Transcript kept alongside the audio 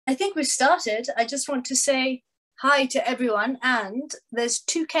I think we've started. I just want to say hi to everyone. And there's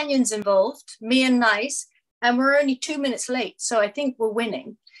 2 Kenyans involved, me and Nice, and we're only 2 minutes late. So I think we're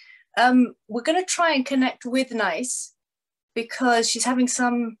winning. We're going to try and connect with Nice because she's having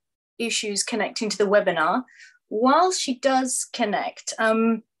some issues connecting to the webinar. While she does connect,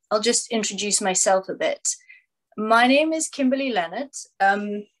 I'll just introduce myself a bit. My name is Kimberley Leonard.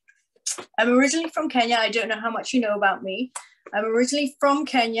 I'm originally from Kenya. I don't know how much you know about me. I'm originally from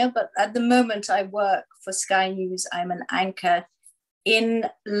Kenya, but at the moment I work for Sky News. I'm an anchor in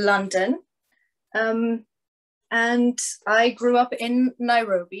London. And I grew up in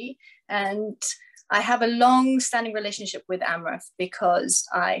Nairobi, and I have a long-standing relationship with Amref because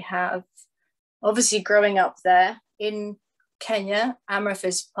I have, obviously growing up there in Kenya, Amref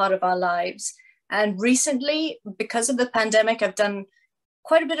is part of our lives. And recently, because of the pandemic, I've done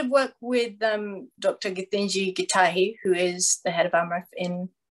quite a bit of work with Dr. Githinji Gitahi, who is the head of Amref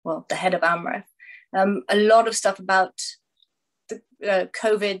the head of Amref. A lot of stuff about the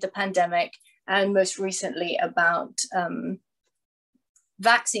COVID, the pandemic, and most recently about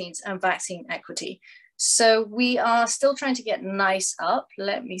vaccines and vaccine equity. So we are still trying to get Nice up.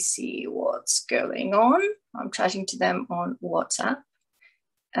 Let me see what's going on. I'm chatting to them on WhatsApp.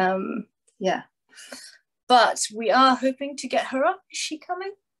 Yeah, but we are hoping to get her up. Is she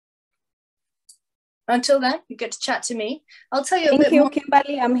coming? Until then, you get to chat to me. I'll tell you a bit more. Thank you,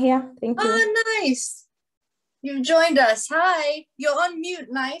 Kimberly. I'm here. Thank you. Oh, nice. You've joined us. Hi. You're on mute.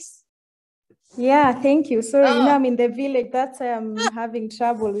 Nice. Yeah, thank you. Sorry, I'm in the village. That's I'm having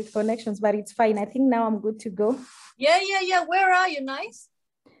trouble with connections, but it's fine. I think now I'm good to go. Yeah. Where are you, Nice?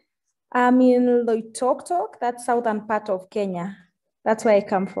 I'm in Loitoktok. That's southern part of Kenya. That's where I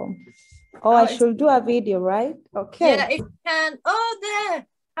come from. Oh, I should do a video, right? Okay. Yeah, if you can. Oh, there.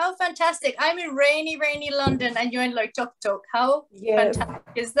 How fantastic. I'm in rainy London and you're in Loitoktok. How fantastic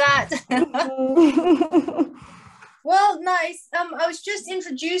is that? Well, Nice. I was just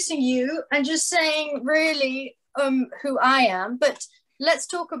introducing you and just saying really who I am, but let's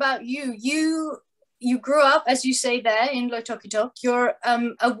talk about you. You grew up, as you say there, in Loitoktok. You're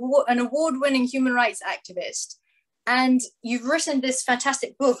an award-winning human rights activist, and you've written this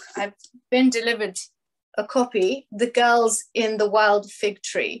fantastic book. I've been delivered a copy, The Girls in the Wild Fig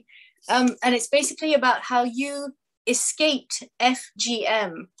Tree. And it's basically about how you escaped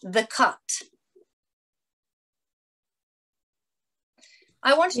FGM, the cut.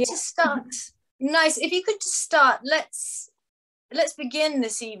 I wanted to start, Nice, if you could just start, let's begin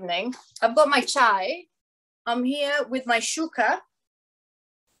this evening. I've got my chai. I'm here with my shuka.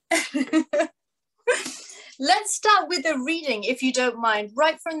 Let's start with a reading, if you don't mind,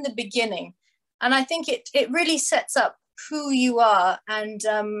 right from the beginning. And I think it really sets up who you are and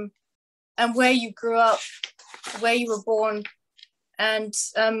where you grew up, where you were born. And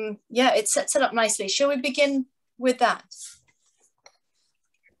it sets it up nicely. Shall we begin with that?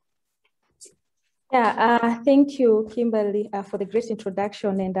 Yeah, thank you, Kimberly, for the great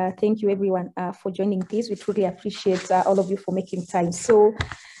introduction, and thank you, everyone, for joining this. We truly appreciate all of you for making time. So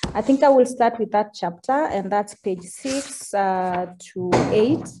I think I will start with that chapter, and that's page 6 to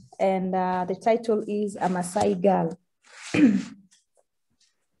 8, and the title is A Maasai Girl.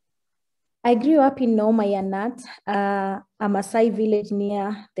 I grew up in Naumayanat, a Maasai village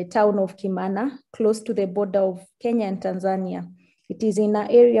near the town of Kimana, close to the border of Kenya and Tanzania. It is in an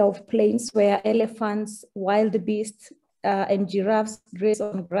area of plains where elephants, wild beasts, and giraffes graze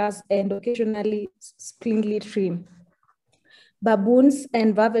on grass and occasionally spindly tree. Baboons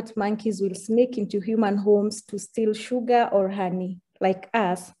and vervet monkeys will sneak into human homes to steal sugar or honey. Like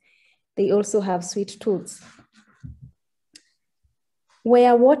us, they also have sweet tooths.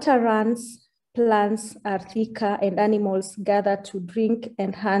 Where water runs, plants are thicker, and animals gather to drink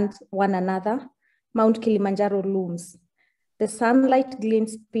and hunt one another, Mount Kilimanjaro looms. The sunlight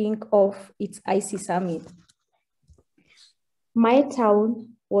glints pink off its icy summit. My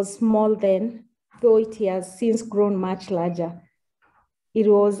town was small then, though it has since grown much larger. It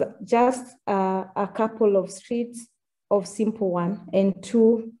was just a couple of streets of simple one and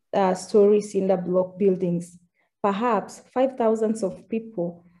 2-story cinder block buildings. Perhaps 5,000 of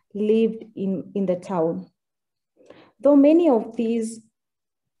people lived in the town. Though many of these,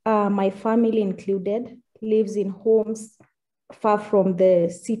 my family included, lives in homes far from the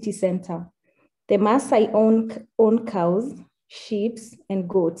city center. The Maasai own cows, sheep, and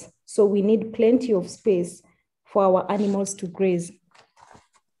goats, so we need plenty of space for our animals to graze.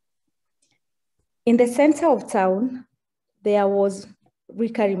 In the center of town, there was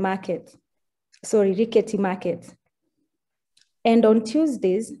Rickety Market. And on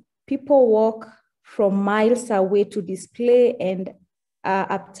Tuesdays, people walk from miles away to display and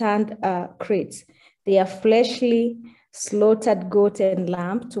upturned crates. They are fleshly, slaughtered goat and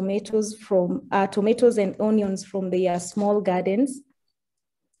lamb, tomatoes and onions from their small gardens,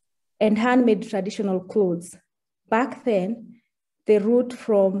 and handmade traditional clothes. Back then, the route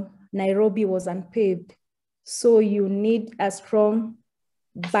from Nairobi was unpaved, so you need a strong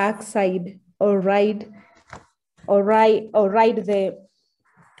backside or ride the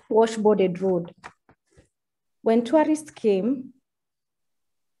washboarded road. When tourists came,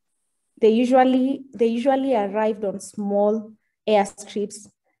 they usually arrived on small airstrips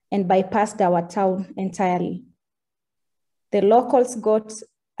and bypassed our town entirely. The locals got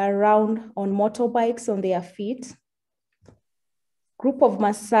around on motorbikes on their feet. Group of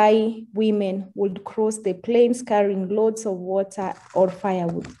Maasai women would cross the plains carrying loads of water or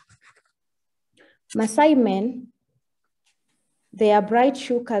firewood. Maasai men, their bright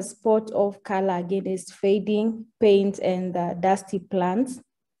shukas spot of color against fading paint and dusty plants,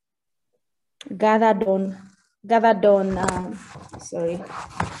 gathered on, sorry.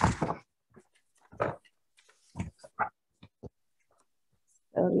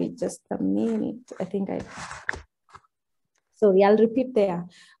 Sorry, just a minute. Sorry, I'll repeat there.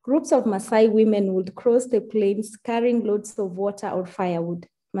 Groups of Maasai women would cross the plains carrying loads of water or firewood.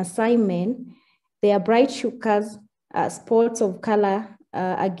 Maasai men, their bright shukas, spots of color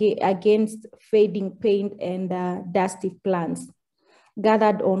against fading paint and dusty plants,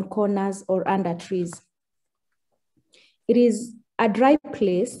 gathered on corners or under trees. It is a dry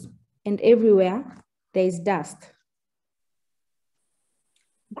place, and everywhere there is dust.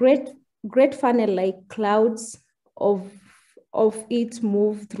 Great funnel-like clouds of it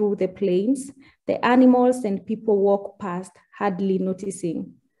move through the plains. The animals and people walk past, hardly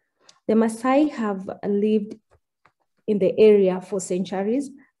noticing. The Maasai have lived in the area for centuries.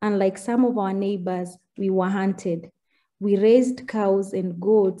 Unlike some of our neighbors, we were hunted. We raised cows and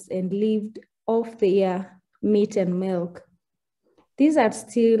goats and lived off their meat and milk. These are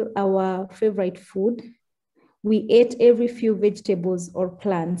still our favorite food. We ate every few vegetables or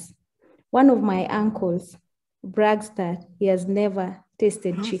plants. One of my uncles brags that he has never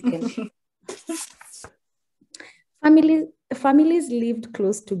tasted chicken. Families lived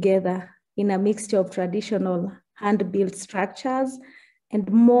close together in a mixture of traditional hand-built structures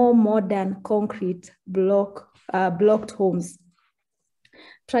and more modern concrete blocked homes.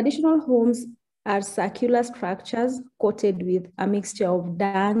 Traditional homes are circular structures coated with a mixture of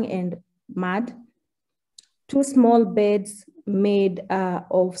dung and mud. Two small beds made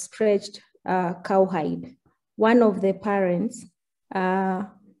of stretched cowhide. One of the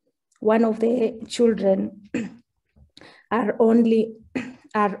children are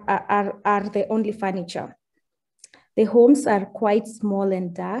the only furniture. The homes are quite small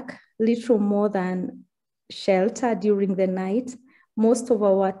and dark, little more than shelter during the night. Most of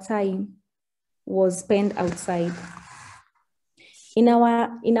our time was spent outside. In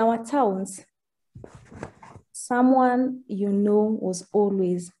our towns, someone you know was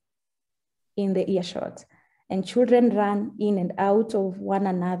always in the earshot, and children ran in and out of one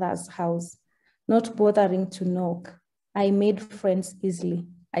another's house, not bothering to knock. I made friends easily.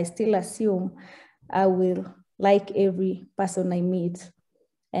 I still assume I will like every person I meet,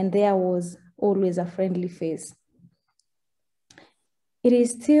 and there was always a friendly face. It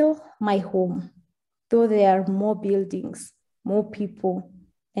is still my home, though there are more buildings, more people,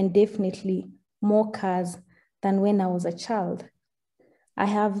 and definitely more cars than when I was a child. I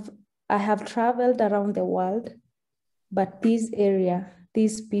have traveled around the world, but this area,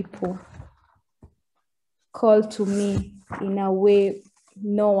 these people call to me in a way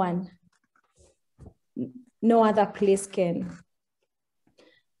no other place can.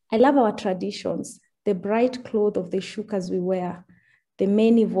 I love our traditions, the bright clothes of the shukas we wear, the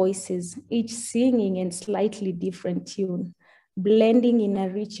many voices, each singing in slightly different tune, blending in a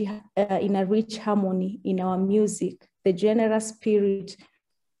rich harmony in our music, the generous spirit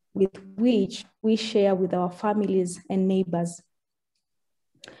with which we share with our families and neighbors.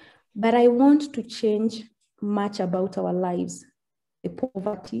 But I want to change much about our lives, the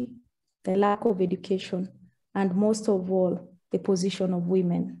poverty, the lack of education, and most of all, the position of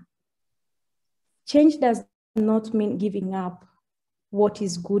women. Change does not mean giving up what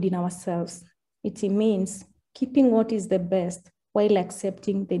is good in ourselves. It means keeping what is the best while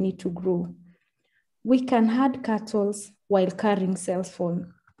accepting the need to grow. We can herd cattle while carrying cell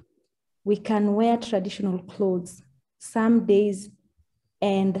phone. We can wear traditional clothes some days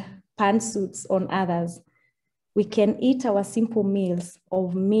and pantsuits on others. We can eat our simple meals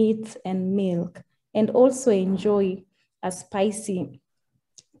of meat and milk and also enjoy a spicy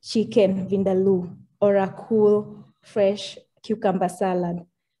chicken vindaloo or a cool, fresh cucumber salad.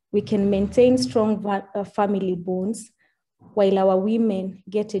 We can maintain strong family bonds while our women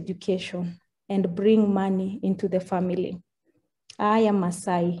get education and bring money into the family. I am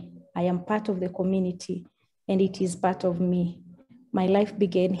Maasai. I am part of the community, and it is part of me. My life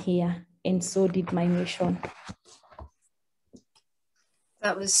began here, and so did my mission.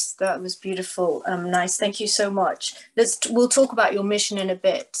 That was beautiful. Nice. Thank you so much. We'll talk about your mission in a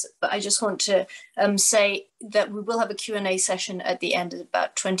bit, but I just want to say that we will have a Q&A session at the end of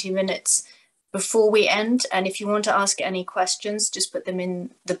about 20 minutes before we end. And if you want to ask any questions, just put them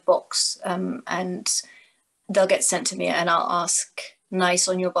in the box and they'll get sent to me and I'll ask Nice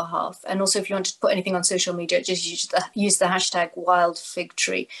on your behalf. And also if you want to put anything on social media, just use the hashtag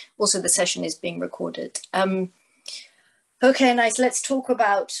 #WildFigTree. Also, the session is being recorded. Okay, Nice. Let's talk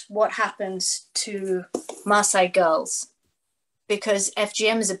about what happens to Maasai girls, because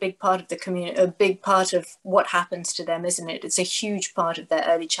FGM is a big part of the community, a big part of what happens to them, isn't it? It's a huge part of their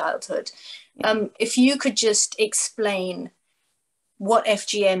early childhood. If you could just explain what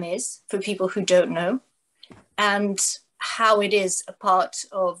FGM is for people who don't know, and how it is a part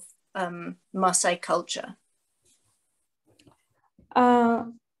of Maasai culture.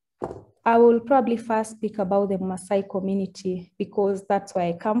 I will probably first speak about the Maasai community because that's where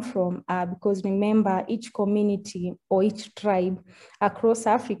I come from. Because remember, each community or each tribe across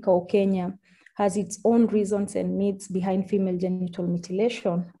Africa or Kenya has its own reasons and needs behind female genital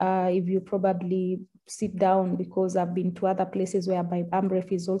mutilation. If you probably sit down, because I've been to other places whereby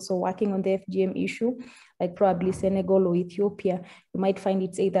Amref is also working on the FGM issue, like probably Senegal or Ethiopia, you might find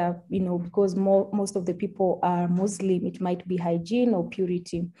it's either, because most of the people are Muslim, it might be hygiene or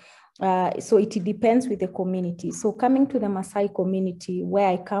purity. So it depends with the community. So coming to the Maasai community, where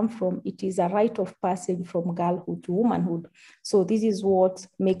I come from, it is a rite of passage from girlhood to womanhood. So this is what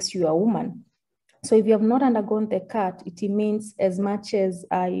makes you a woman. So if you have not undergone the cut, it means as much as,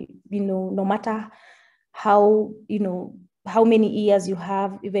 no matter how many years you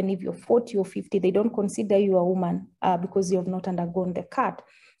have, even if you're 40 or 50, they don't consider you a woman because you have not undergone the cut.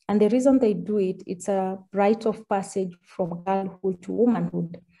 And the reason they do it, it's a rite of passage from girlhood to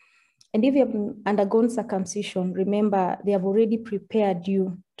womanhood. And if you have undergone circumcision, remember, they have already prepared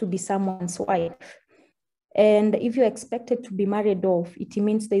you to be someone's wife. And if you're expected to be married off, it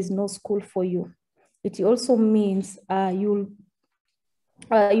means there's no school for you. It also means you'll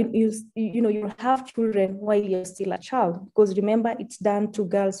have children while you're still a child, because remember, it's done to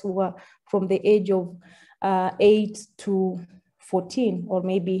girls who are from the age of 8 to 14 or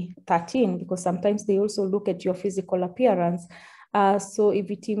maybe 13, because sometimes they also look at your physical appearance. So if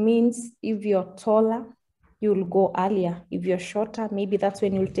it means if you're taller, you'll go earlier. If you're shorter, maybe that's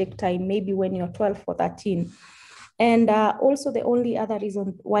when you'll take time, maybe when you're 12 or 13. And also the only other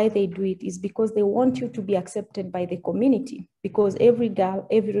reason why they do it is because they want you to be accepted by the community, because every girl,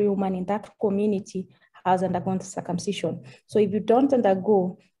 every woman in that community has undergone circumcision. So if you don't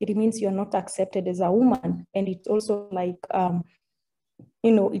undergo, it means you're not accepted as a woman. And it's also like,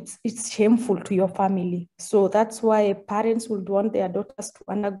 it's shameful to your family. So that's why parents would want their daughters to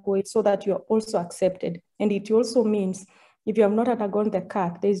undergo it so that you're also accepted. And it also means if you have not undergone the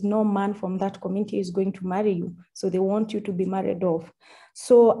cut, there is no man from that community who is going to marry you. So they want you to be married off.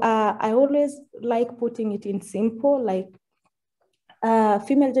 So I always like putting it in simple, like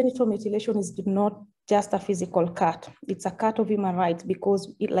female genital mutilation is not just a physical cut. It's a cut of human rights,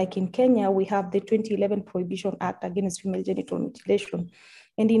 because like in Kenya, we have the 2011 Prohibition Act against female genital mutilation.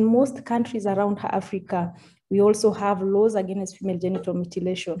 And in most countries around Africa, we also have laws against female genital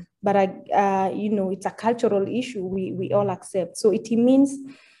mutilation. But, it's a cultural issue we all accept. So it means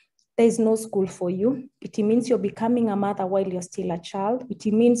there is no school for you. It means you're becoming a mother while you're still a child. It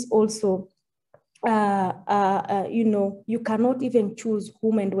means also, you cannot even choose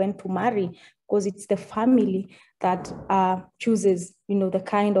whom and when to marry, because it's the family that chooses, the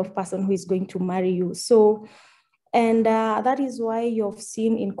kind of person who is going to marry you. So, and that is why you've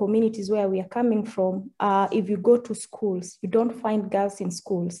seen in communities where we are coming from, if you go to schools, you don't find girls in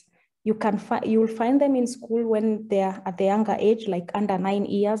schools. You'll find them in school when they're at the younger age, like under 9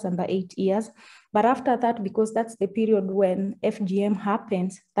 years, under 8 years. But after that, because that's the period when FGM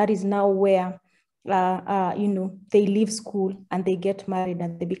happens, that is now where, they leave school and they get married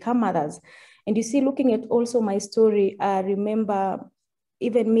and they become mothers. And you see, looking at also my story, I remember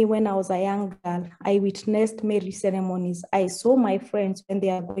even me when I was a young girl, I witnessed marriage ceremonies. I saw my friends when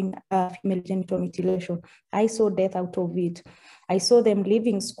they are going female genital mutilation. I saw death out of it. I saw them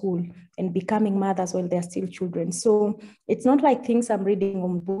leaving school and becoming mothers while they're still children. So it's not like things I'm reading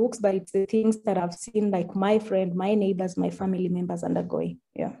on books, but it's the things that I've seen, like my friend, my neighbors, my family members undergoing.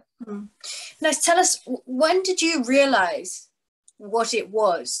 Yeah. Now, tell us, when did you realize what it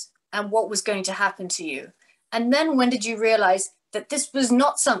was and what was going to happen to you? And then when did you realize that this was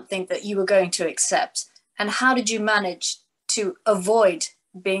not something that you were going to accept? And how did you manage to avoid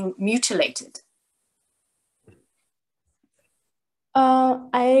being mutilated?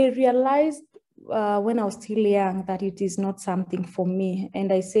 I realized when I was still young that it is not something for me.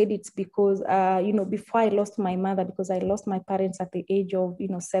 And I said it's because, before I lost my mother, because I lost my parents at the age of,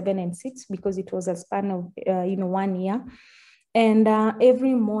 7 and 6, because it was a span of, 1 year. And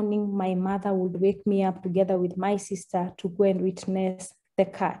every morning, my mother would wake me up together with my sister to go and witness the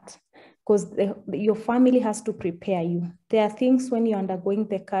cut, because your family has to prepare you. There are things when you're undergoing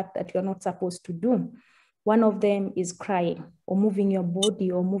the cut that you're not supposed to do. One of them is crying or moving your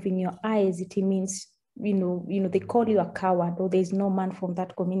body or moving your eyes. It means, they call you a coward, or there's no man from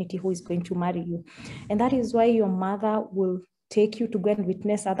that community who is going to marry you. And that is why your mother will take you to go and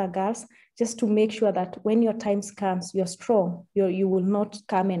witness other girls, just to make sure that when your time comes, you're strong. You will not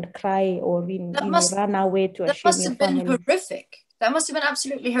come and cry or run away to shame your family. That must have been horrific. That must have been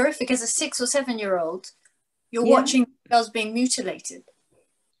absolutely horrific. As a 6 or 7-year-old, you're watching girls being mutilated.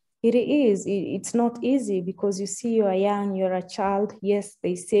 It is. It's not easy, because you see, you are young, you're a child. Yes,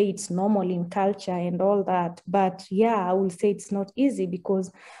 they say it's normal in culture and all that. But yeah, I will say it's not easy,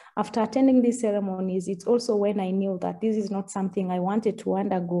 because after attending these ceremonies, it's also when I knew that this is not something I wanted to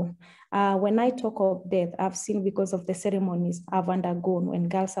undergo. When I talk of death, I've seen, because of the ceremonies I've undergone, when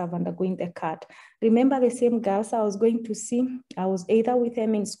girls have undergoing the cut. Remember the same girls I was going to see? I was either with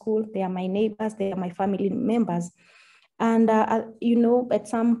them in school, they are my neighbors, they are my family members. And, at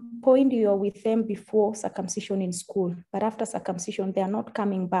some point you're with them before circumcision in school, but after circumcision, they are not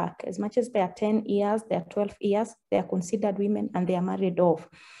coming back. As much as they are 10 years, they are 12 years, they are considered women and they are married off.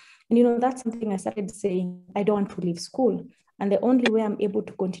 And, that's something I started saying, I don't want to leave school. And the only way I'm able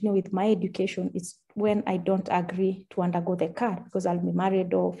to continue with my education is when I don't agree to undergo the cut, because I'll be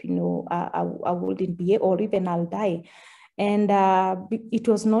married off, I wouldn't be, or even I'll die. And it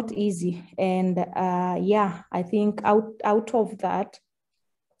was not easy. And I think out of that,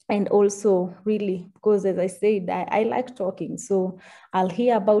 and also really, because as I said, I like talking. So I'll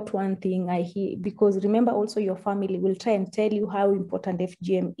hear about one thing, because remember also your family will try and tell you how important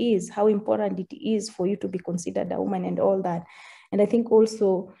FGM is, how important it is for you to be considered a woman and all that. And I think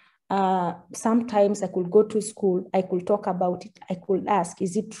also, sometimes I could go to school, I could talk about it, I could ask,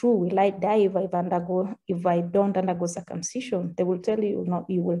 is it true? Will I die if I don't undergo circumcision? They will tell you, no,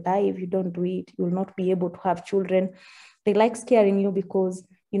 you will die if you don't do it. You will not be able to have children. They like scaring you, because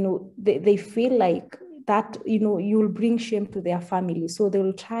they feel like that you'll bring shame to their family. So they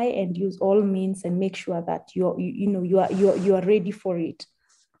will try and use all means and make sure that you are ready for it.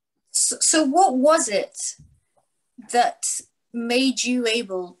 So what was it that made you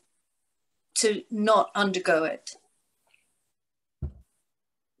able to not undergo it?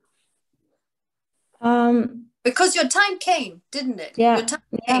 Because your time came, didn't it? Yeah. Your time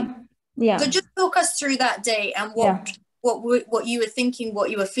came. Yeah. So just talk us through that day and what you were thinking, what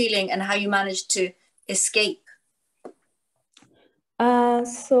you were feeling, and how you managed to escape.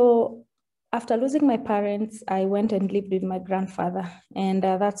 So after losing my parents, I went and lived with my grandfather. And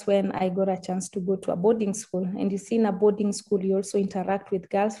that's when I got a chance to go to a boarding school. And you see, in a boarding school, you also interact with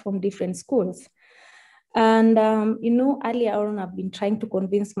girls from different schools. And, earlier on, I've been trying to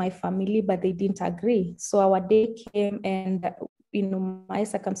convince my family, but they didn't agree. So our day came, and, my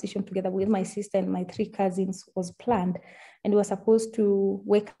circumcision together with my sister and my 3 cousins was planned. And we were supposed to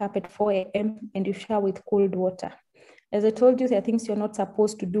wake up at 4 a.m. and you shower with cold water. As I told you, there are things you're not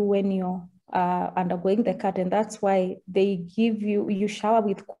supposed to do when you're undergoing the cut. And that's why they give you shower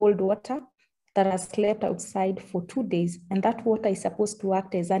with cold water that has slept outside for 2 days. And that water is supposed to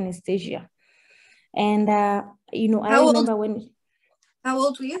act as anesthesia. And, I remember when... How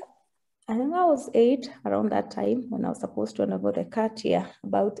old were you? I think I was 8 around that time when I was supposed to undergo the cut. Yeah,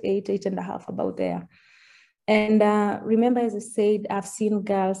 about 8 and a half, about there. And remember, as I said, I've seen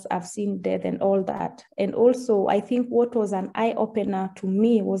girls, I've seen death and all that. And also, I think what was an eye-opener to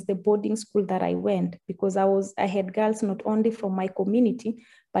me was the boarding school that I went, because I had girls not only from my community,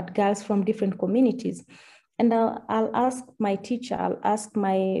 but girls from different communities. And I'll ask my teacher, I'll ask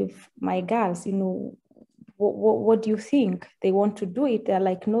my girls, what do you think? They want to do it. They're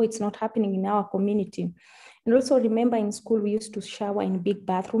like, no, it's not happening in our community. And also remember, in school, we used to shower in big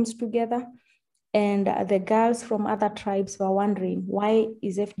bathrooms together. And the girls from other tribes were wondering, why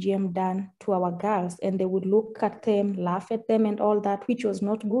is FGM done to our girls? And they would look at them, laugh at them and all that, which was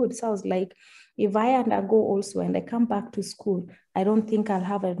not good. So I was like, if I undergo also and I come back to school, I don't think I'll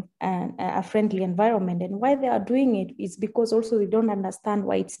have a friendly environment. And why they are doing it is because also they don't understand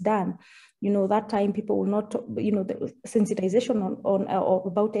why it's done. That time people will not, the sensitization on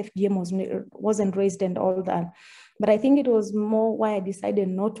about FGM wasn't raised and all that. But I think it was more why I decided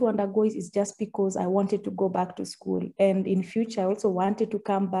not to undergo it is just because I wanted to go back to school. And in future, I also wanted to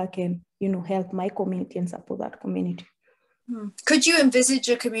come back and, help my community and support that community. Could you envisage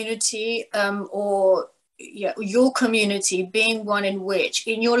a community or your community being one in which,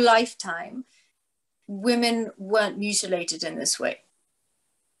 in your lifetime, women weren't mutilated in this way?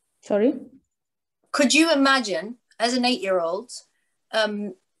 Sorry? Could you imagine, as an 8-year-old,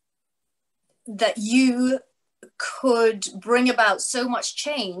 that you could bring about so much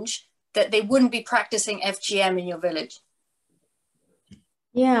change that they wouldn't be practicing FGM in your village?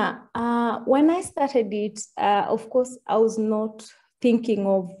 Yeah, when I started it, of course, I was not thinking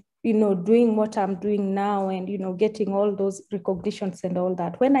of, doing what I'm doing now and, getting all those recognitions and all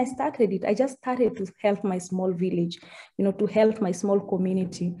that. When I started it, I just started to help my small village, to help my small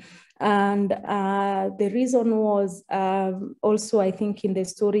community. And the reason was also, I think in the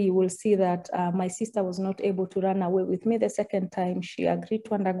story, you will see that my sister was not able to run away with me the second time. She agreed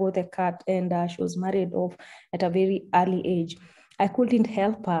to undergo the cut and she was married off at a very early age. I couldn't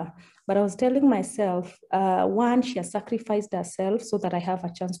help her, but I was telling myself, one, she has sacrificed herself so that I have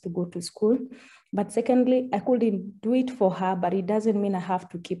a chance to go to school. But secondly, I couldn't do it for her, but it doesn't mean I have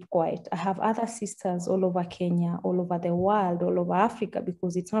to keep quiet. I have other sisters all over Kenya, all over the world, all over Africa,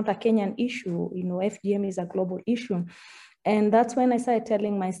 because it's not a Kenyan issue. FGM is a global issue. And that's when I started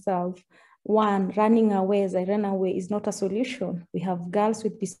telling myself, one, running away as I ran away is not a solution. We have girls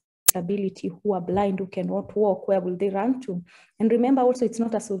with disability who are blind, who cannot walk. Where will they run to? And remember also, it's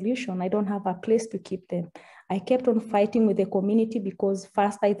not a solution. I don't have a place to keep them. I kept on fighting with the community because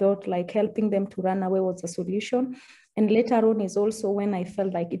first I thought like helping them to run away was a solution. And later on is also when I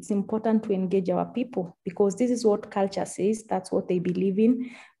felt like it's important to engage our people because this is what culture says, that's what they believe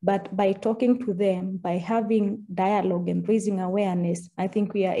in. But by talking to them, by having dialogue and raising awareness, I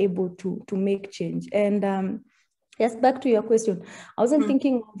think we are able to make change. And yes, back to your question. I wasn't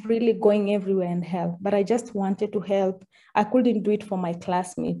thinking of really going everywhere and help, but I just wanted to help. I couldn't do it for my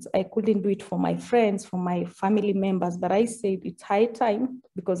classmates. I couldn't do it for my friends, for my family members, but I said it's high time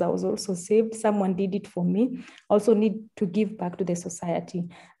because I was also saved. Someone did it for me. I also need to give back to the society.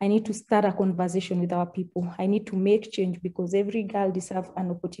 I need to start a conversation with our people. I need to make change because every girl deserves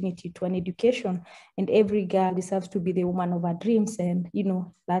an opportunity to an education and every girl deserves to be the woman of her dreams. And,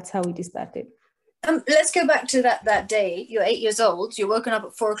 that's how it started. Let's go back to that day. You're 8 years old. You're woken up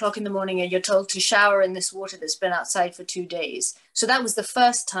at 4 o'clock in the morning and you're told to shower in this water that's been outside for 2 days. So that was the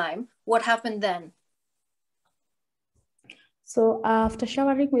first time. What happened then? So after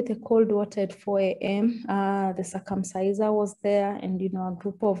showering with the cold water at 4 a.m., the circumciser was there and, a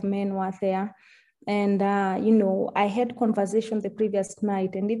group of men were there. And, I had conversation the previous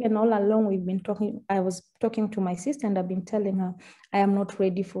night and even all along we've been talking, I was talking to my sister and I've been telling her, I am not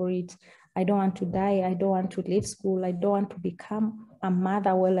ready for it. I don't want to die. I don't want to leave school. I don't want to become a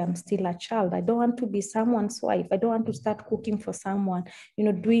mother while I'm still a child. I don't want to be someone's wife. I don't want to start cooking for someone,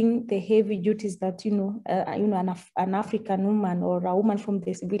 doing the heavy duties that, an African woman or a woman from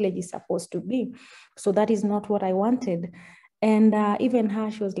this village is supposed to be. So that is not what I wanted. And even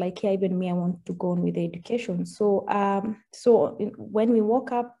her, she was like, yeah, even me, I want to go on with the education. So when we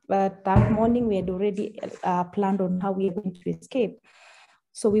woke up that morning, we had already planned on how we were going to escape.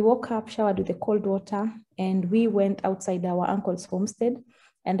 So we woke up, showered with the cold water, and we went outside our uncle's homestead.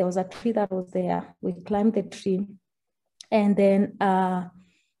 And there was a tree that was there. We climbed the tree, and then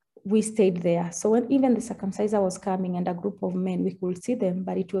we stayed there. So when even the circumciser was coming and a group of men, we could see them,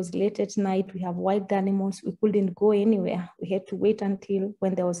 but it was late at night. We have wild animals. We couldn't go anywhere. We had to wait until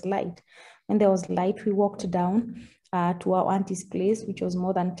when there was light. When there was light, we walked down to our auntie's place, which was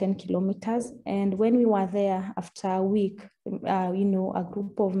more than 10 kilometers. And when we were there after a week, a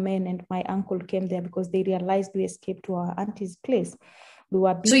group of men and my uncle came there because they realized we escaped to our auntie's place. We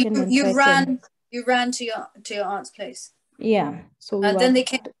were beaten and threatened. You ran to your aunt's place? Yeah. So then they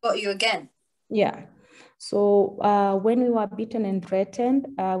came and got you again? Yeah. So when we were beaten and threatened,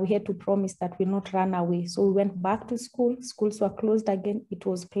 we had to promise that we'll not run away. So we went back to school. Schools were closed again. It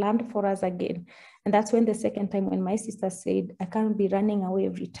was planned for us again. And that's when the second time when my sister said, I can't be running away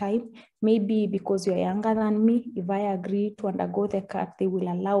every time. Maybe because you're younger than me, if I agree to undergo the cut, they will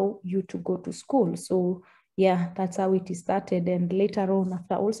allow you to go to school. So, yeah, that's how it started. And later on,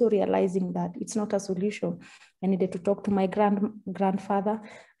 after also realizing that it's not a solution, I needed to talk to my grandfather.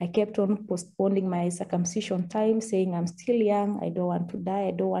 I kept on postponing my circumcision time, saying I'm still young, I don't want to die,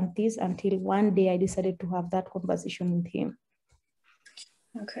 I don't want this, until one day I decided to have that conversation with him.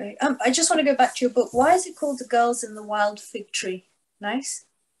 Okay. I just want to go back to your book. Why is it called The Girls in the Wild Fig Tree? Nice.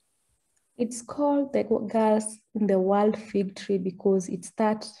 It's called The Girls in the Wild Fig Tree because it's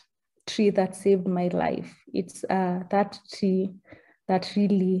that tree that saved my life. It's that tree that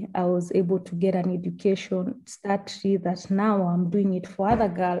really I was able to get an education. It's that tree that now I'm doing it for other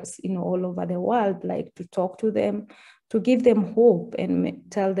girls, all over the world, like to talk to them, to give them hope and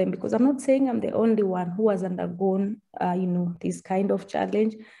tell them, because I'm not saying I'm the only one who has undergone, this kind of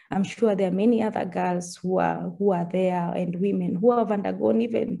challenge. I'm sure there are many other girls who are there, and women who have undergone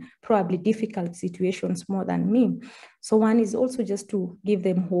even probably difficult situations more than me. So one is also just to give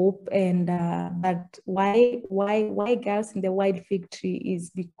them hope, and that why girls in the wild fig tree is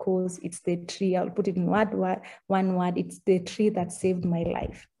because it's the tree. I'll put it in one word. It's the tree that saved my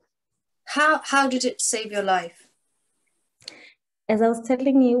life. How did it save your life? As I was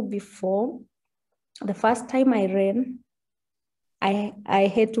telling you before, the first time I ran,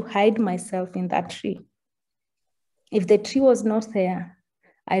 I had to hide myself in that tree. If the tree was not there,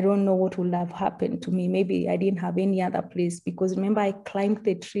 I don't know what would have happened to me. Maybe I didn't have any other place, because remember I climbed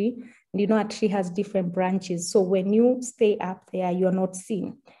the tree, and a tree has different branches. So when you stay up there, you're not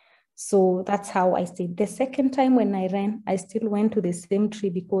seen. So that's how I stayed. The second time when I ran, I still went to the same tree,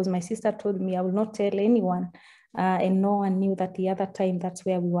 because my sister told me I will not tell anyone. And no one knew that the other time that's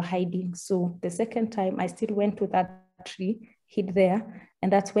where we were hiding. So the second time I still went to that tree, hid there.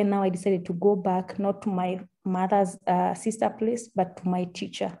 And that's when now I decided to go back, not to my mother's sister place, but to my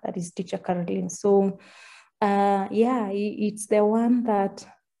teacher, that is teacher Caroline. So it's the one that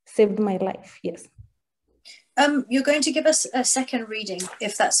saved my life, yes. You're going to give us a second reading,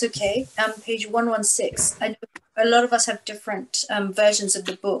 if that's okay. Page 116. I know a lot of us have different versions of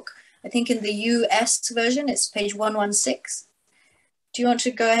the book. I think in the US version, it's page 116. Do you want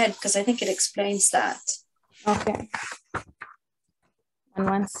to go ahead? Because I think it explains that. Okay.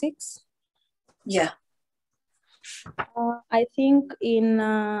 116? Yeah. I think in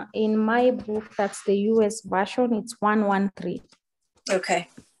my book, that's the US version, it's 113. Okay.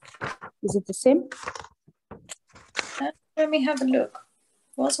 Is it the same? Let me have a look.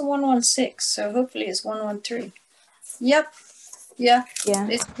 It wasn't 116, so hopefully it's 113. Yep. Yeah. Yeah,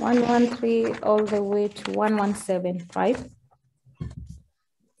 it's 113 all the way to 117, right?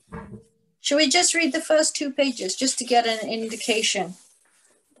 Should we just read the first two pages just to get an indication?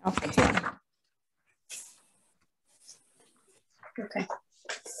 Okay. Okay.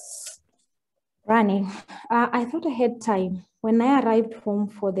 Running. I thought I had time. When I arrived home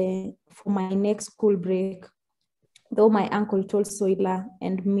for my next school break, though my uncle told Soila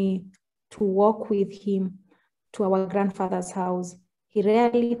and me to walk with him to our grandfather's house, he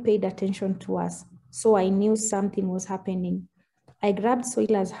rarely paid attention to us, so I knew something was happening. I grabbed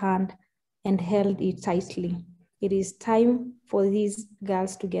Soila's hand and held it tightly. It is time for these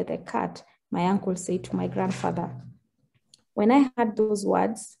girls to get a cut, my uncle said to my grandfather. When I heard those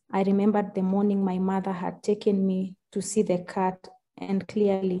words, I remembered the morning my mother had taken me to see the cut, and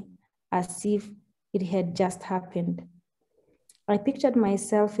clearly, as if it had just happened. I pictured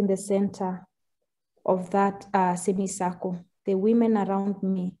myself in the center of that semicircle, the women around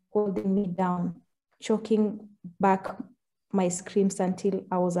me holding me down, choking back my screams until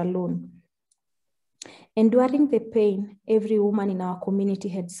I was alone. Enduring the pain every woman in our community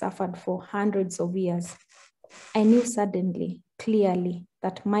had suffered for hundreds of years, I knew suddenly, clearly,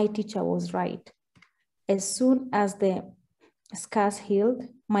 that my teacher was right. As soon as the scars healed,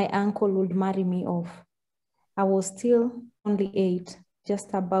 my uncle would marry me off. I was still only 8,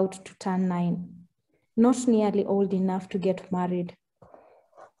 just about to turn 9, not nearly old enough to get married.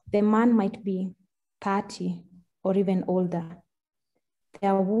 The man might be 30 or even older.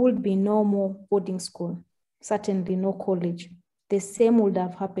 There would be no more boarding school, certainly no college. The same would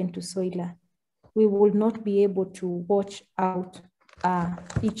have happened to Soila. We would not be able to watch out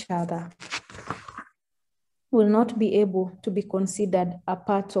each other. Will not be able to be considered a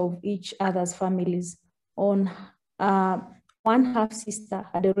part of each other's families. One half sister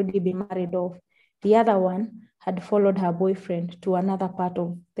had already been married off. The other one had followed her boyfriend to another part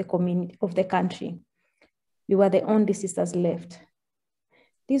of the community, of the country. We were the only sisters left.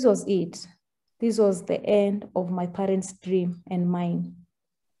 This was it. This was the end of my parents' dream and mine.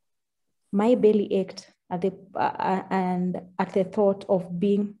 My belly ached at the thought of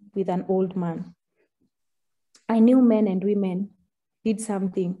being with an old man. I knew men and women did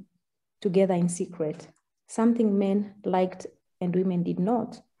something together in secret. something men liked and women did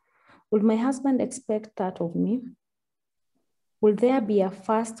not. Would my husband expect that of me? Will there be a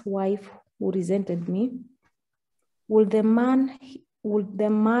first wife who resented me? Will the man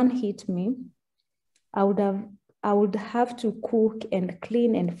hit me? I would have to cook and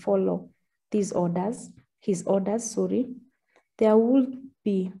clean and follow his orders. There would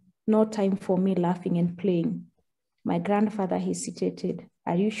be no time for me laughing and playing. My grandfather hesitated.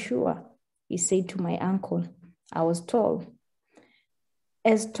 Are you sure? He said to my uncle. I was tall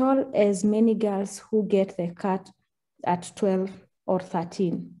as many girls who get their cut at 12 or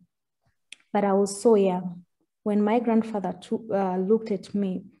 13. But I was so young. When my grandfather looked at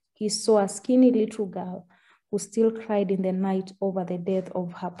me, he saw a skinny little girl who still cried in the night over the death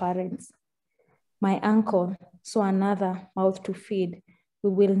of her parents. My uncle saw another mouth to feed. We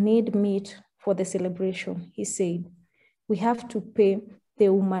will need meat for the celebration, he said. We have to pay the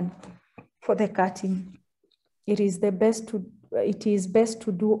woman for the cutting. It is best to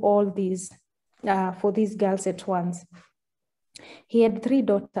do all these for these girls at once. He had 3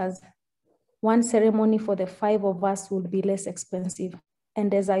 daughters. One ceremony for the 5 of us would be less expensive.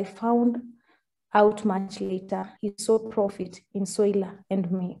 And as I found out much later, he saw profit in Soila and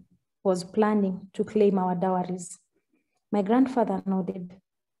me, was planning to claim our dowries. My grandfather nodded.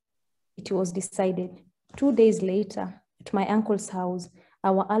 It was decided. 2 days later, at my uncle's house,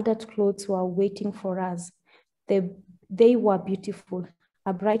 our altered clothes were waiting for us. They were beautiful,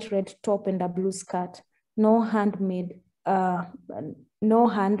 a bright red top and a blue skirt, no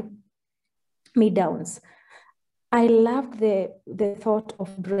hand-me-downs. I loved the thought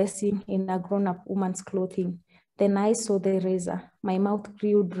of dressing in a grown-up woman's clothing. Then I saw the razor. My mouth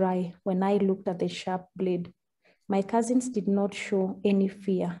grew dry when I looked at the sharp blade. My cousins did not show any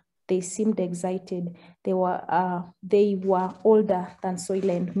fear. They seemed excited. They were older than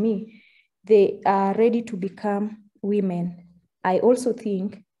Soila and me. They are ready to become women. I also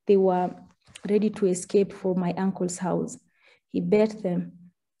think they were ready to escape from my uncle's house. He beat them,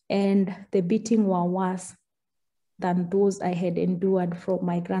 and the beating were worse than those I had endured from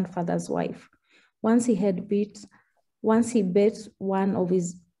my grandfather's wife. Once he beat one of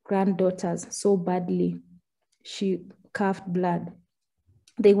his granddaughters so badly, she coughed blood.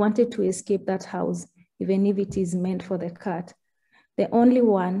 They wanted to escape that house, even if it is meant for the cat. The only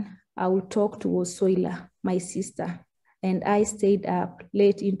one I would talk to was Soila, my sister, and I stayed up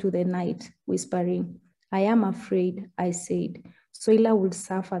late into the night, whispering, I am afraid, I said. Soila would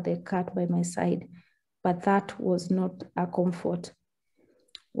suffer the cat by my side, but that was not a comfort.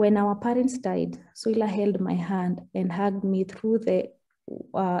 When our parents died, Soila held my hand and hugged me through the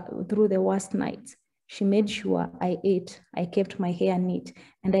worst nights. She made sure I ate, I kept my hair neat,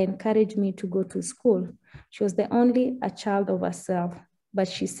 and encouraged me to go to school. She was a child of herself, but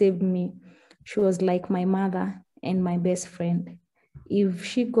she saved me. She was like my mother and my best friend. If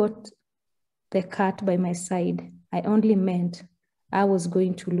she got the cat by my side, I only meant I was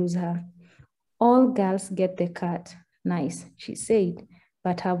going to lose her. All girls get the cat. Nice, she said,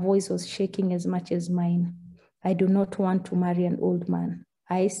 but her voice was shaking as much as mine. I do not want to marry an old man.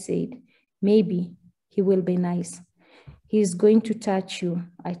 I said, maybe he will be nice. He is going to touch you.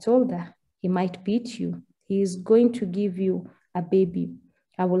 I told her, he might beat you. He is going to give you a baby.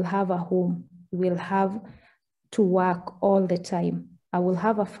 I will have a home. We will have to work all the time. I will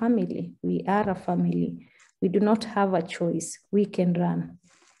have a family. We are a family. We do not have a choice. We can run.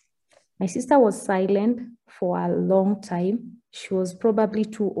 My sister was silent for a long time. She was probably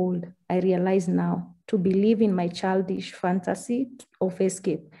too old, I realize now, to believe in my childish fantasy of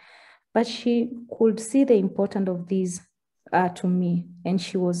escape. But she could see the importance of these to me, and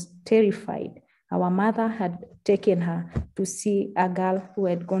she was terrified. Our mother had taken her to see a girl who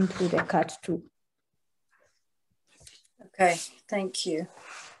had gone through the cut too. Okay, thank you.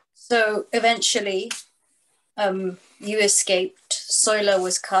 So eventually, you escaped. Soila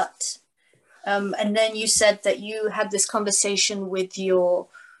was cut, and then you said that you had this conversation with your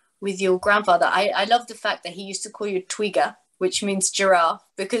grandfather. I love the fact that he used to call you Twiga, which means giraffe,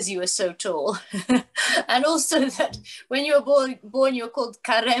 because you were so tall. And also that when you were born, you were called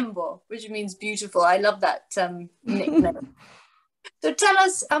Karembo, which means beautiful. I love that nickname. So tell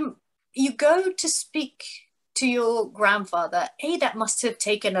us, you go to speak to your grandfather. That must have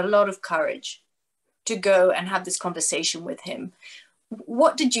taken a lot of courage to go and have this conversation with him.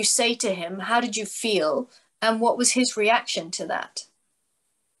 What did you say to him? How did you feel? And what was his reaction to that?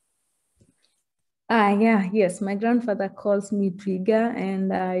 Yes, my grandfather calls me Twiga,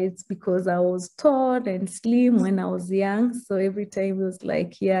 and it's because I was tall and slim when I was young. So every time he was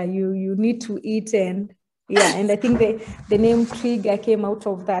like, yeah, you need to eat and Yeah, and I think the name Trigger came out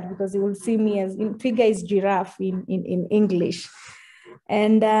of that, because you will see me as Trigger is giraffe in English.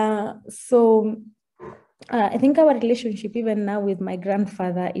 And I think our relationship, even now with my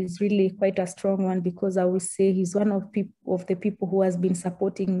grandfather, is really quite a strong one, because I will say he's one of the people who has been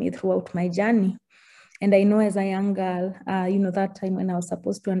supporting me throughout my journey. And I know as a young girl, that time when I was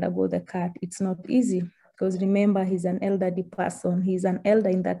supposed to undergo the cut, it's not easy, because remember, he's an elderly person. He's an elder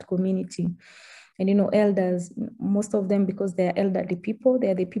in that community. And, elders, most of them, because they're elderly people,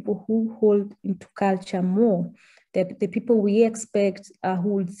 they're the people who hold into culture more. They're the people we expect who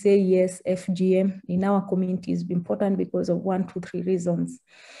would say, yes, FGM in our community is important because of 1, 2, 3 reasons.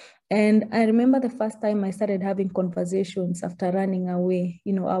 And I remember the first time I started having conversations after running away,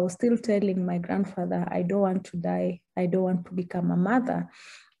 I was still telling my grandfather, I don't want to die. I don't want to become a mother.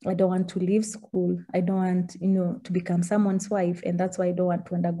 I don't want to leave school. I don't want, to become someone's wife. And that's why I don't want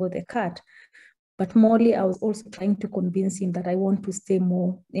to undergo the cut. But morally, I was also trying to convince him that I want to stay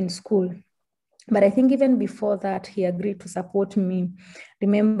more in school. But I think even before that, he agreed to support me.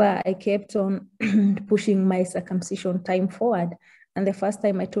 Remember, I kept on pushing my circumcision time forward. And the first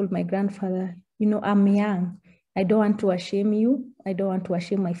time I told my grandfather, I'm young. I don't want to shame you. I don't want to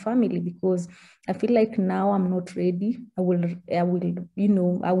shame my family, because I feel like now I'm not ready. I will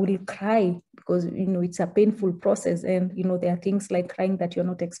cry, because, it's a painful process. And, there are things like crying that you're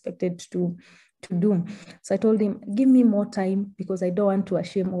not expected to do. So I told him, give me more time, because I don't want to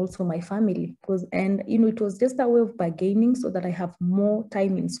shame also my family. It was just a way of bargaining so that I have more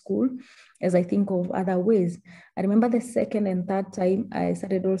time in school as I think of other ways. I remember the second and third time, I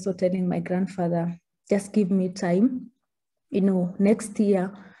started also telling my grandfather, just give me time, next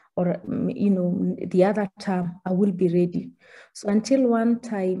year, or, the other term, I will be ready. So until one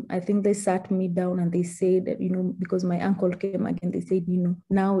time, I think they sat me down and they said, because my uncle came again, they said,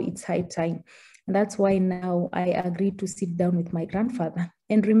 now it's high time. And that's why now I agreed to sit down with my grandfather.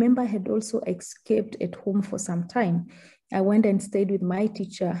 And remember, I had also escaped at home for some time. I went and stayed with my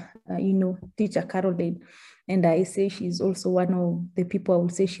teacher, teacher Caroline. And I say she's also one of the people I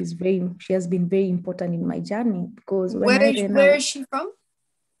would say she has been very important in my journey, because where is she from?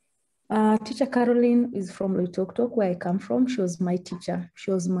 Teacher Caroline is from Loitoktok, where I come from. She was my teacher.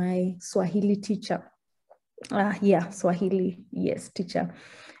 She was my Swahili teacher. Swahili, yes, teacher.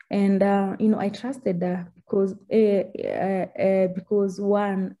 And, I trusted her because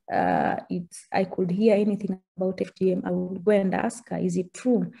one, I could hear anything about FGM. I would go and ask her, is it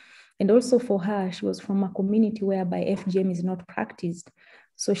true? And also for her, she was from a community whereby FGM is not practiced.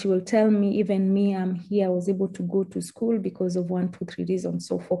 So she will tell me, even me, I'm here, I was able to go to school because of 1, 2, 3 reasons.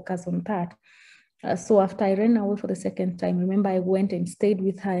 So focus on that. So after I ran away for the second time, remember, I went and stayed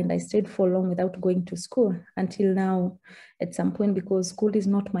with her, and I stayed for long without going to school until now. At some point, because school is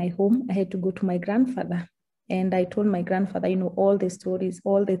not my home, I had to go to my grandfather. And I told my grandfather, all the stories,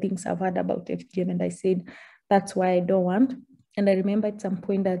 all the things I've heard about FGM. And I said, that's why I don't want. And I remember at some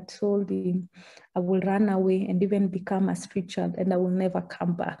point I told him, I will run away and even become a street child, and I will never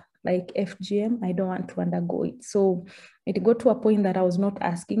come back. Like FGM, I don't want to undergo it. So it got to a point that I was not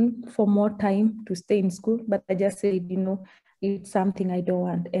asking for more time to stay in school, but I just said, it's something I don't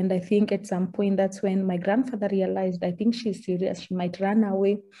want. And I think at some point, that's when my grandfather realized, I think she's serious. She might run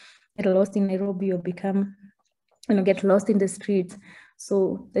away, get lost in Nairobi, or get lost in the streets.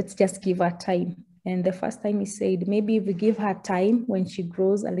 So let's just give her time. And the first time he said, maybe if we give her time, when she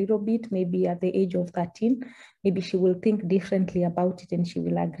grows a little bit, maybe at the age of 13, maybe she will think differently about it and she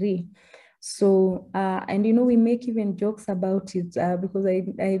will agree. So, and we make even jokes about it because I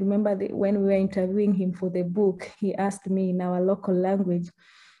remember when we were interviewing him for the book, he asked me in our local language,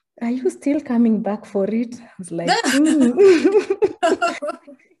 are you still coming back for it? I was like,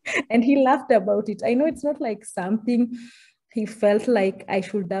 And he laughed about it. I know it's not like something he felt like I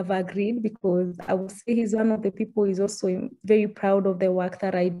should have agreed, because I would say he's one of the people who's also very proud of the work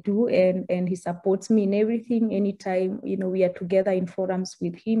that I do, and he supports me in everything. Anytime, we are together in forums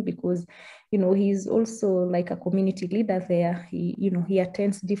with him, because, he's also like a community leader there. He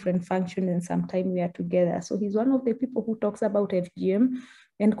attends different functions, and sometimes we are together. So he's one of the people who talks about FGM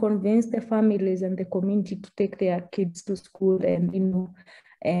and convince the families and the community to take their kids to school and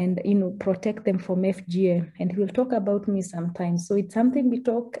protect them from FGM. And he'll talk about me sometimes. So it's something we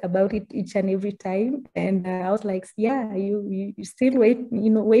talk about it each and every time. And I was like, yeah, you still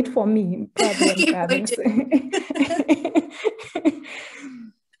wait for me. Probably I'm coming.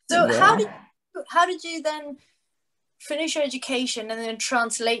 So yeah. How did you then finish your education and then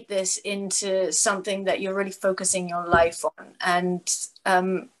translate this into something that you're really focusing your life on? And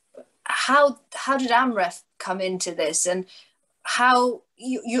how did Amref come into this? And how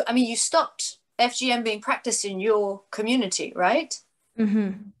you stopped FGM being practiced in your community, right?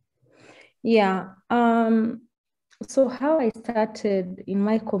 Mm-hmm. Yeah. So how I started in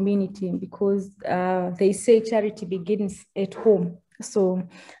my community, because they say charity begins at home. So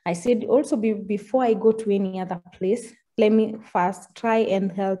I said also before I go to any other place, let me first try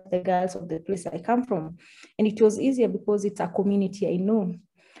and help the girls of the place I come from. And it was easier because it's a community I know.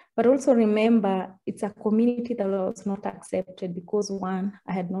 But also remember, it's a community that was not accepted because one,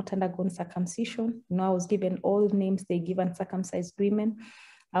 I had not undergone circumcision. I was given all names they give uncircumcised women.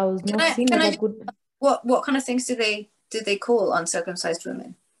 I was not seen as a good. What kind of things do they call uncircumcised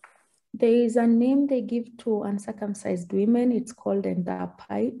women? There is a name they give to uncircumcised women. It's called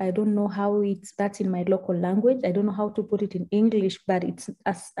End-FGM. I don't know how that's in my local language. I don't know how to put it in English, but it's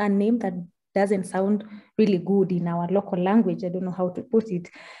a name that doesn't sound really good in our local language. I don't know how to put it.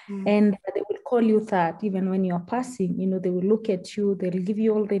 And they will call you that even when you're passing, they will look at you, they'll give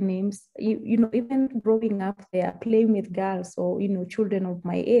you all the names. Even growing up there, playing with girls or, children of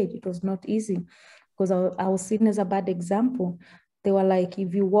my age, it was not easy because I was seen as a bad example. They were like,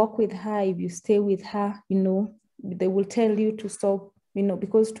 if you walk with her, if you stay with her, they will tell you to stop,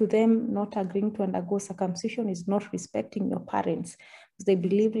 because to them, not agreeing to undergo circumcision is not respecting your parents. Because they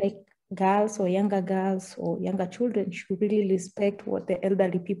believe like girls or younger children should really respect what the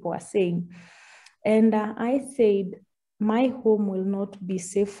elderly people are saying. And I said, my home will not be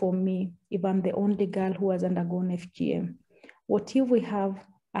safe for me if I'm the only girl who has undergone FGM. What if we have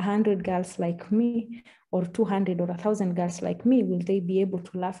 100 girls like me, or 200 or 1,000 girls like me? Will they be able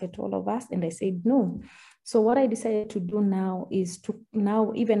to laugh at all of us? And I said, no. So what I decided to do now is to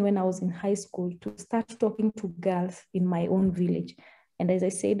even when I was in high school, to start talking to girls in my own village. And as I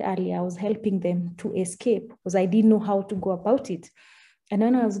said earlier, I was helping them to escape because I didn't know how to go about it. And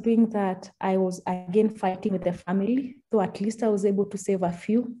when I was doing that, I was again fighting with the family. So at least I was able to save a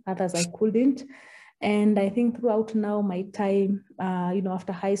few, others I couldn't. And I think throughout now my time,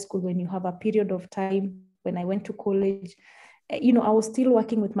 after high school, when you have a period of time, when I went to college, I was still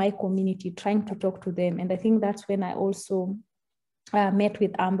working with my community, trying to talk to them. And I think that's when I also met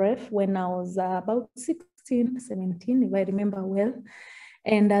with Amref when I was about 16, 17, if I remember well.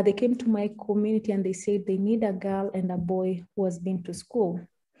 And they came to my community and they said they need a girl and a boy who has been to school.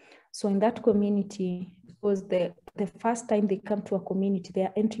 So in that community, because the first time they come to a community,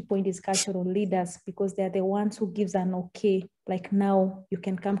 their entry point is cultural leaders, because they're the ones who gives an okay, like now you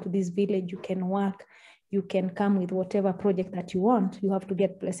can come to this village, you can work, you can come with whatever project that you want, you have to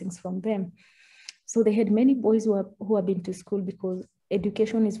get blessings from them. So they had many boys who have been to school because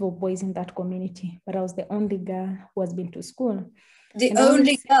education is for boys in that community, but I was the only girl who has been to school. The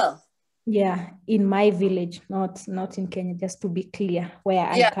only girl? Yeah, in my village, not in Kenya, just to be clear where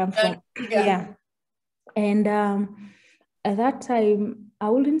I come from. Yeah. And at that time, I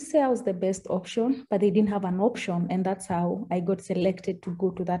wouldn't say I was the best option, but they didn't have an option. And that's how I got selected to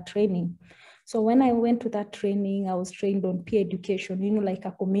go to that training. So when I went to that training, I was trained on peer education, like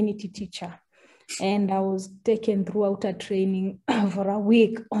a community teacher. And I was taken throughout a training for a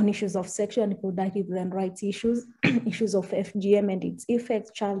week on issues of sexual and reproductive and rights issues, issues of FGM and its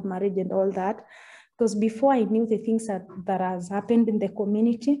effects, child marriage and all that. Because before I knew the things that has happened in the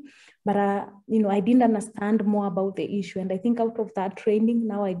community, but I didn't understand more about the issue. And I think out of that training,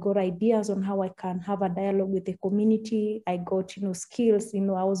 now I got ideas on how I can have a dialogue with the community. I got, skills,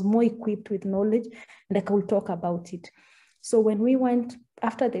 I was more equipped with knowledge and I could talk about it. So when we went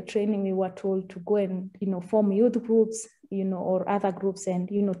after the training, we were told to go and, form youth groups, or other groups and,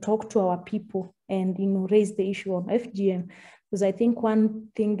 talk to our people and, raise the issue on FGM. Because I think one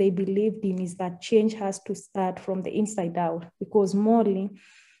thing they believed in is that change has to start from the inside out, because morally,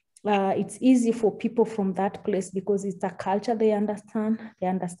 it's easy for people from that place because it's a culture they understand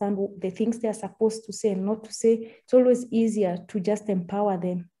the things they're supposed to say and not to say. It's always easier to just empower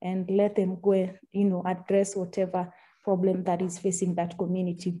them and let them go and, address whatever problem that is facing that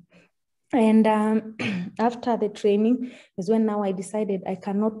community. And after the training is when now I decided I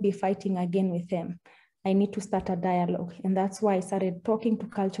cannot be fighting again with them. I need to start a dialogue. And that's why I started talking to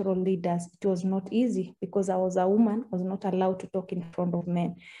cultural leaders. It was not easy because I was a woman, I was not allowed to talk in front of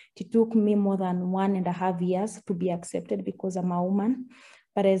men. It took me more than 1.5 years to be accepted because I'm a woman.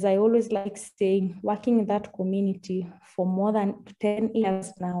 But as I always like saying, working in that community for more than 10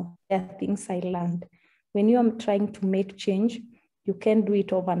 years now, there are things I learned. When you are trying to make change, you can't do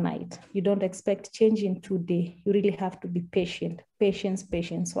it overnight. You don't expect change in 2 days. You really have to be patient, patience.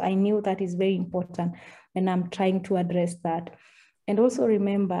 So I knew that is very important when I'm trying to address that. And also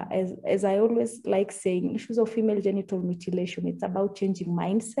remember, as I always like saying, issues of female genital mutilation, it's about changing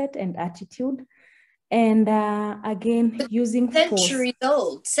mindset and attitude. And again, using force.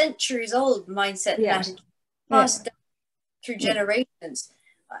 Centuries old mindset and attitude, passed down through generations.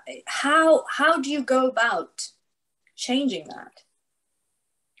 How do you go about changing that?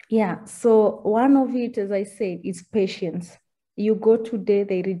 Yeah, so one of it, as I said, is patience. You go today,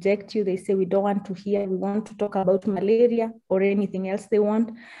 they reject you, they say, we don't want to hear, we want to talk about malaria or anything else they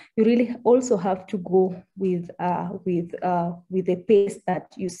want. You really also have to go with the pace that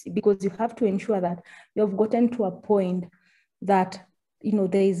you see, because you have to ensure that you have gotten to a point that, you know,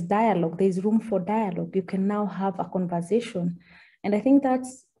 there is dialogue, there is room for dialogue. You can now have a conversation. And I think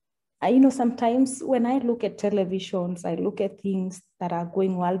that's, you know, sometimes when I look at televisions, I look at things that are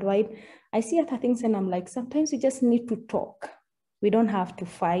going worldwide, I see other things and I'm like, sometimes we just need to talk. We don't have to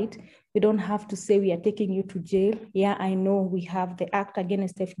fight. We don't have to say we are taking you to jail. Yeah, I know we have the Act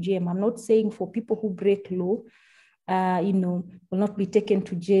Against FGM. I'm not saying for people who break law, you know, will not be taken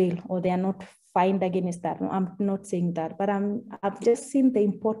to jail or they are not fined against that. No, I'm not saying that, but I've just seen the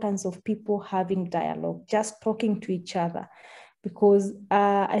importance of people having dialogue, just talking to each other. Because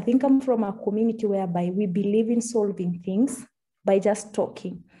I think I'm from a community whereby we believe in solving things by just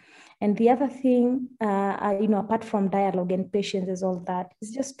talking. And the other thing, you know, apart from dialogue and patience is all that,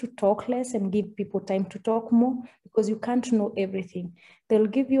 is just to talk less and give people time to talk more, because you can't know everything. They'll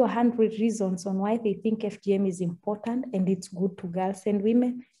give you 100 reasons on why they think FGM is important and it's good to girls and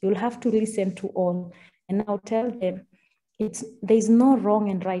women. You'll have to listen to all. And I'll tell them, there's no wrong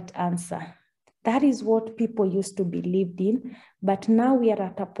and right answer. That is what people used to believe in. But now we are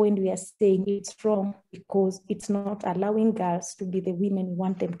at a point we are saying it's wrong because it's not allowing girls to be the women we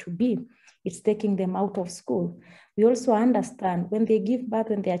want them to be. It's taking them out of school. We also understand when they give birth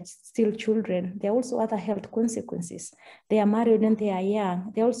when they are still children, there are also other health consequences. They are married when they are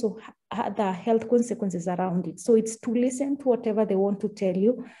young. There are also other health consequences around it. So it's to listen to whatever they want to tell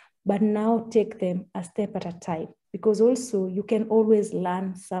you, but now take them a step at a time. Because also you can always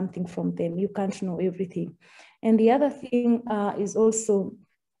learn something from them. You can't know everything. And the other thing is also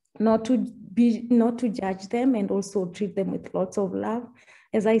not to judge them and also treat them with lots of love.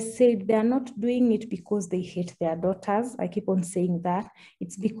 As I said, they are not doing it because they hate their daughters. I keep on saying that.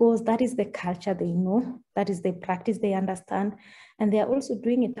 It's because that is the culture they know, that is the practice they understand, and they are also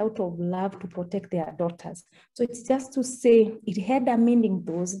doing it out of love to protect their daughters. So it's just to say it had a meaning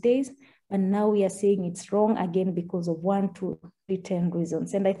those days, and now we are saying it's wrong again because of 1, 2, 3, 10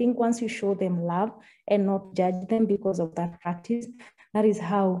 reasons. And I think once you show them love and not judge them because of that practice, that is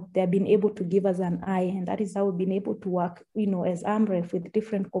how they've been able to give us an eye. And that is how we've been able to work, you know, as Amref with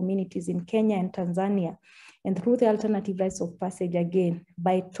different communities in Kenya and Tanzania. And through the alternative rites of passage, again,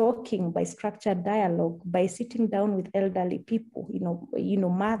 by talking, by structured dialogue, by sitting down with elderly people, you know,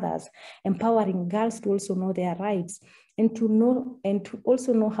 mothers, empowering girls to also know their rights, and to know and to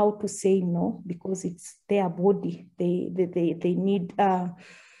also know how to say no, because it's their body. They need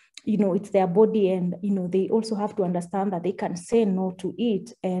you know, it's their body, and you know, they also have to understand that they can say no to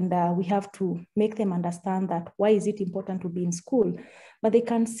it. And we have to make them understand that why is it important to be in school, but they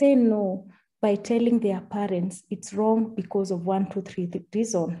can say no by telling their parents it's wrong because of 1, 2, 3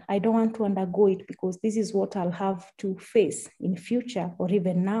 reason. I don't want to undergo it because this is what I'll have to face in future or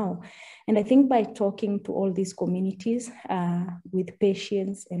even now. And I think by talking to all these communities with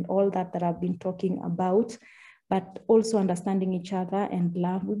patience and all that I've been talking about, but also understanding each other and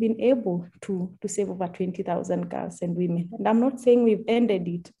love, we've been able to save over 20,000 girls and women. And I'm not saying we've ended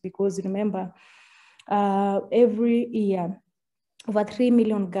it, because remember, every year, over 3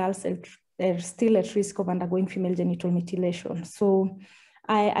 million girls are still at risk of undergoing female genital mutilation. So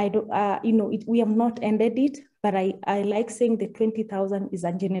I don't, you know, we have not ended it, but I like saying the 20,000 is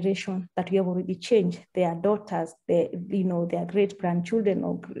a generation that we have already changed. Their daughters, you know, their great grandchildren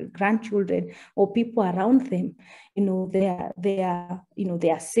or grandchildren or people around them, you know, they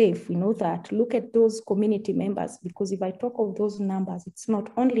are safe. We know that. Look at those community members, because if I talk of those numbers, it's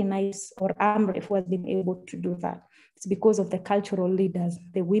not only NICE or Amref who has been able to do that. It's because of the cultural leaders,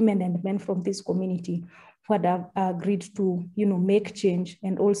 the women and men from this community who had agreed to, you know, make change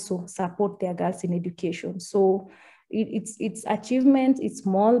and also support their girls in education. So it's achievement. It's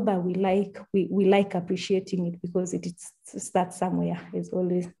small, but we like appreciating it, because it starts somewhere. It's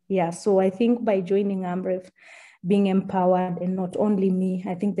always, yeah. So I think by joining Amref, being empowered, and not only me,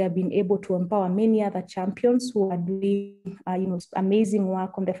 I think they've been able to empower many other champions who are doing you know, amazing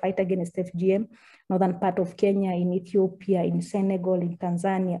work on the fight against FGM, northern part of Kenya, in Ethiopia, in Senegal, in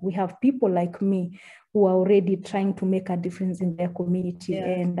Tanzania. We have people like me who are already trying to make a difference in their community. Yeah.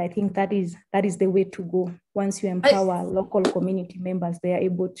 And I think that is the way to go. Once you empower local community members, they are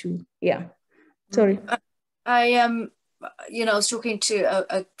able to, yeah. Sorry. I you know, I was talking to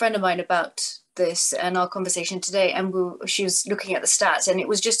a friend of mine about this and our conversation today, and she was looking at the stats, and it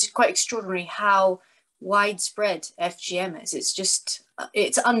was just quite extraordinary how widespread FGM is.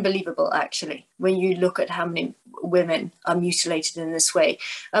 It's unbelievable, actually, when you look at how many women are mutilated in this way.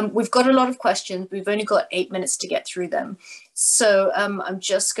 We've got a lot of questions. We've only got 8 minutes to get through them. So I'm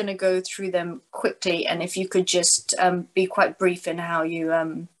just going to go through them quickly. And if you could just be quite brief in how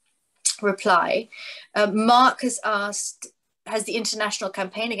you reply. Mark has asked, has the international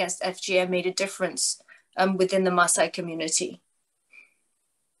campaign against FGM made a difference within the Maasai community?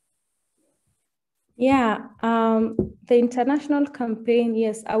 Yeah, the international campaign,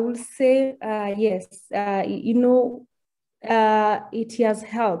 yes, I will say yes. It has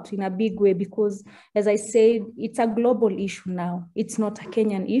helped in a big way because, as I said, it's a global issue now. It's not a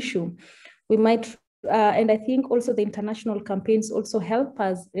Kenyan issue. We might, and I think also the international campaigns also help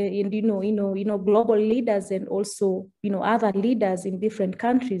us, and global leaders and also other leaders in different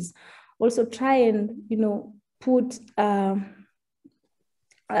countries also try and put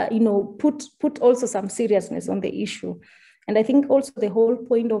also some seriousness on the issue. And I think also the whole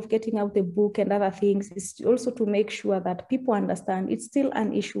point of getting out the book and other things is also to make sure that people understand it's still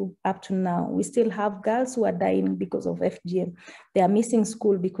an issue up to now. We still have girls who are dying because of FGM. They are missing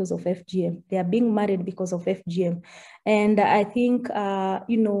school because of FGM. They are being married because of FGM. And I think,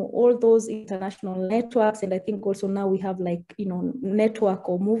 all those international networks, and I think also now we have network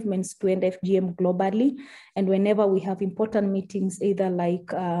or movements to end FGM globally. And whenever we have important meetings, either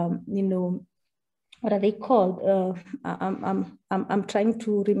what are they called? I'm trying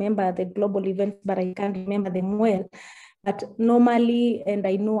to remember the global events, but I can't remember them well. But normally, and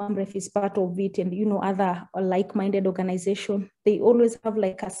I know Amref is part of it, and other like-minded organizations, they always have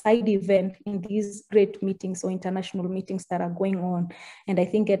like a side event in these great meetings or international meetings that are going on. And I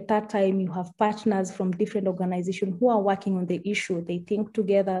think at that time you have partners from different organizations who are working on the issue. They think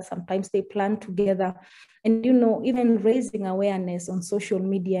together, sometimes they plan together. And even raising awareness on social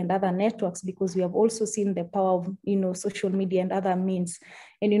media and other networks, because we have also seen the power of social media and other means.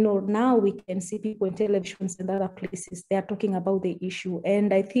 And now we can see people in televisions and other places, they are talking about the issue.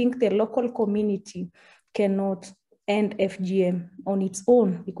 And I think the local community cannot end FGM on its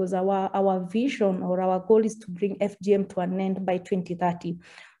own, because our vision or our goal is to bring FGM to an end by 2030.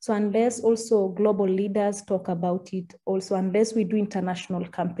 So unless also global leaders talk about it, also unless we do international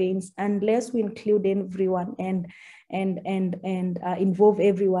campaigns, unless we include everyone and involve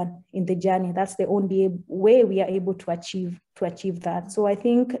everyone in the journey, that's the only way we are able to achieve that. So I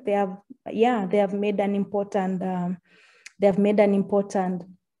think they have made an important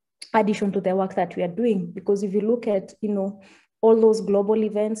addition to the work that we are doing, because if you look at all those global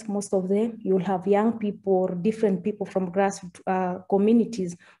events, most of them, you'll have young people or different people from grassroots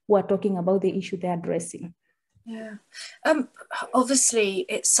communities who are talking about the issue they're addressing. Yeah. Obviously,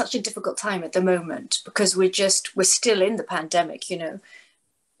 it's such a difficult time at the moment because we're still in the pandemic,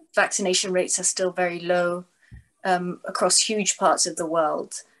 Vaccination rates are still very low across huge parts of the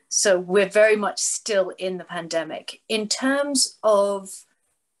world. So we're very much still in the pandemic. In terms of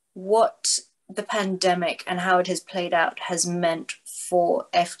what the pandemic and how it has played out has meant for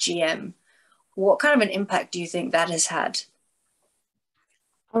FGM, what kind of an impact do you think that has had?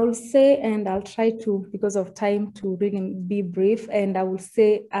 I will say, and I'll try to, because of time, to really be brief, and I will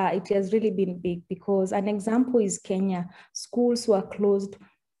say it has really been big, because an example is Kenya. Schools were closed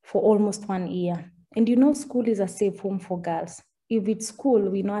for almost 1 year. And school is a safe home for girls. If it's school,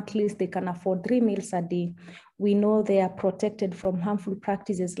 we know at least they can afford 3 meals a day. We know they are protected from harmful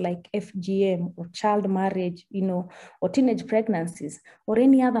practices like FGM or child marriage, or teenage pregnancies, or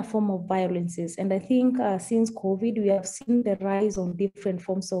any other form of violences. And I think since COVID, we have seen the rise on different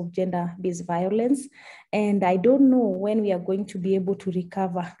forms of gender-based violence. And I don't know when we are going to be able to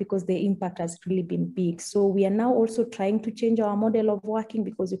recover, because the impact has really been big. So we are now also trying to change our model of working,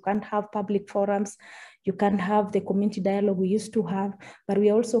 because you can't have public forums, you can't have the community dialogue we used to have, but we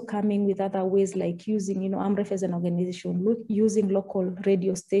are also coming with other ways, like using, Amref as an organization, using local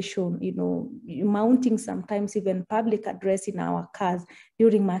radio station, mounting sometimes even public address in our cars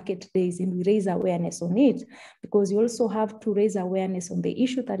during market days, and we raise awareness on it, because you also have to raise awareness on the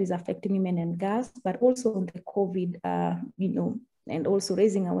issue that is affecting women and girls, but also on the COVID, and also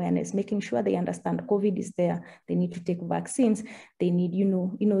raising awareness, making sure they understand COVID is there. They need to take vaccines. They need,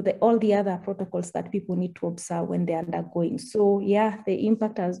 all the other protocols that people need to observe when they're undergoing. So yeah, the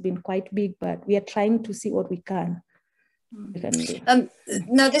impact has been quite big, but we are trying to see what we can do.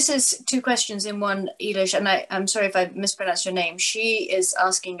 Now, this is 2 questions in one, Elish, and I'm sorry if I mispronounced your name. She is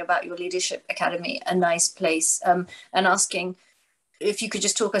asking about your Leadership Academy, A Nice Place, and asking if you could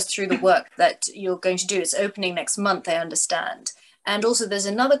just talk us through the work that you're going to do. It's opening next month, I understand. And also there's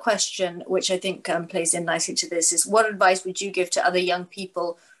another question, which I think plays in nicely to this, is what advice would you give to other young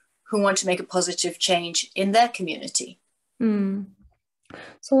people who want to make a positive change in their community?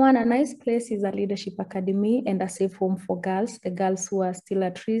 So one, a nice place is a leadership academy and a safe home for girls, the girls who are still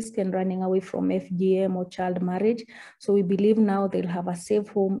at risk and running away from FGM or child marriage. So we believe now they'll have a safe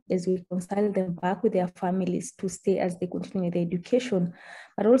home as we reconcile them back with their families to stay as they continue with their education.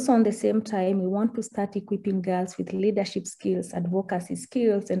 But also on the same time, we want to start equipping girls with leadership skills, advocacy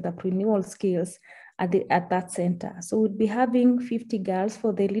skills, entrepreneurial skills at that center. So we'll be having 50 girls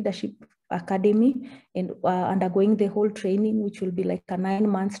for the leadership academy and undergoing the whole training, which will be like a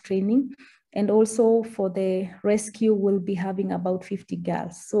 9-month training. And also for the rescue, we'll be having about 50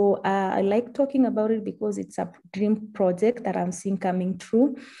 girls. So I like talking about it because it's a dream project that I'm seeing coming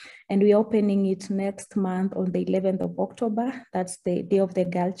true. And we're opening it next month on the 11th of October. That's the Day of the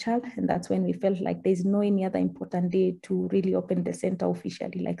Girl Child. And that's when we felt like there's no any other important day to really open the center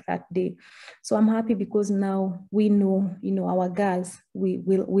officially like that day. So I'm happy because now we know, our girls,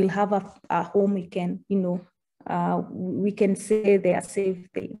 we'll have a home we can, we can say they are safe,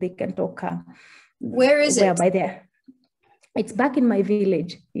 they can talk. Where is it? By there. It's back in my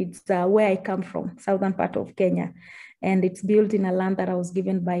village. It's where I come from, southern part of Kenya. And it's built in a land that I was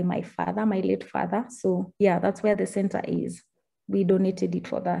given by my father, my late father. So yeah, that's where the center is. We donated it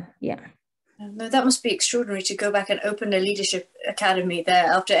for that, yeah. No, that must be extraordinary to go back and open a leadership academy there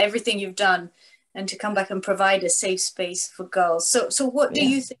after everything you've done and to come back and provide a safe space for girls. So what do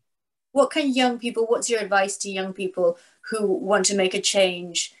you think, what's your advice to young people who want to make a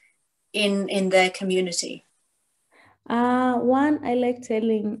change in their community? One, I like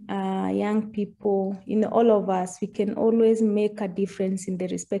telling young people, all of us, we can always make a difference in the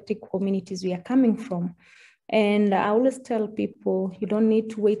respective communities we are coming from. And I always tell people, you don't need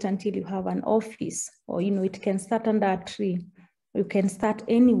to wait until you have an office or, it can start under a tree. You can start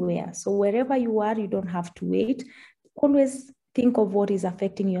anywhere. So wherever you are, you don't have to wait. Always think of what is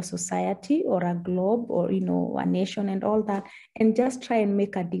affecting your society or a globe or, a nation and all that, and just try and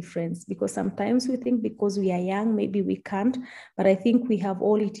make a difference. Because sometimes we think because we are young, maybe we can't, but I think we have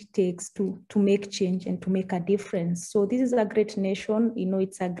all it takes to make change and to make a difference. So this is a great nation,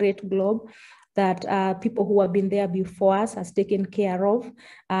 it's a great globe that people who have been there before us has taken care of.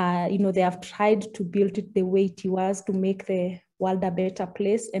 They have tried to build it the way it was to make the world a better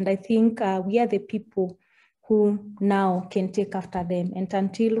place. And I think we are the people who now can take after them. And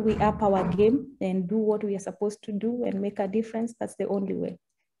until we up our game and do what we are supposed to do and make a difference, that's the only way.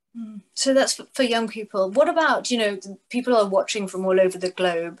 So that's for young people. What about, people are watching from all over the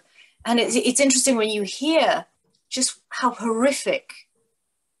globe. And it's interesting when you hear just how horrific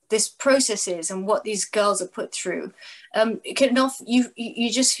this process is and what these girls are put through.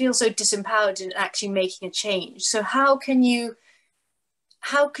 You just feel so disempowered in actually making a change. So how can,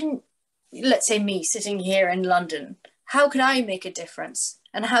 let's say me sitting here in London, how could I make a difference?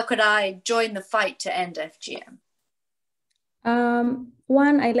 And how could I join the fight to end FGM?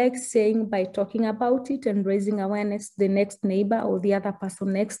 One, I like saying by talking about it and raising awareness to the next neighbor or the other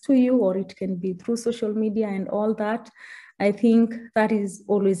person next to you, or it can be through social media and all that. I think that is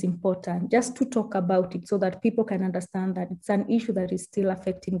always important, just to talk about it so that people can understand that it's an issue that is still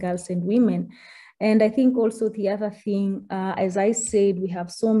affecting girls and women. And I think also the other thing, as I said, we have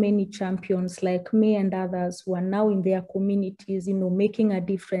so many champions like me and others who are now in their communities, making a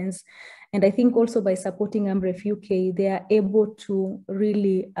difference. And I think also by supporting Amref UK, they are able to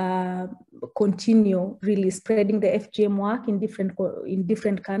really continue really spreading the FGM work in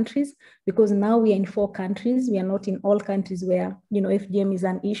different countries, because now we are in 4 countries. We are not in all countries where, FGM is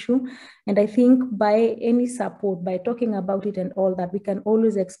an issue. And I think by any support, by talking about it and all that, we can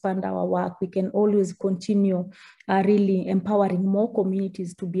always expand our work. We can always continue really empowering more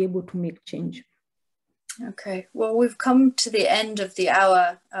communities to be able to make change. Okay, well, we've come to the end of the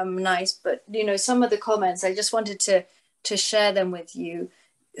hour, Nice, but some of the comments, I just wanted to share them with you.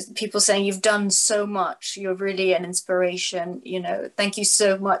 People saying you've done so much, you're really an inspiration, thank you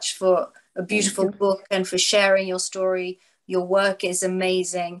so much for a beautiful book and for sharing your story. Your work is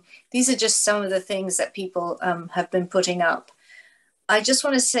amazing. These are just some of the things that people have been putting up. I just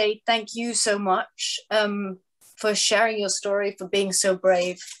want to say thank you so much for sharing your story, for being so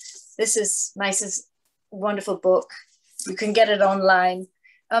brave. This is Nice's wonderful book. You can get it online.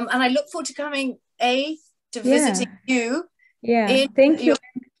 And I look forward to coming to visiting you. Yeah, thank you,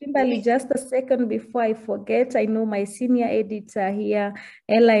 Kimberly. Just a second before I forget, I know my senior editor here,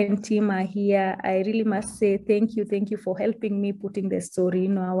 Ella and team are here. I really must say thank you for helping me putting the story.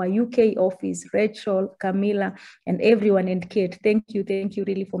 Our UK office, Rachel, Camilla, and everyone, and Kate. Thank you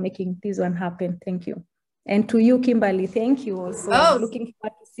really for making this one happen. Thank you. And to you, Kimberley, thank you also. Oh, Looking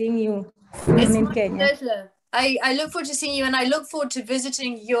forward to seeing you it's in my Kenya. pleasure. I look forward to seeing you, and I look forward to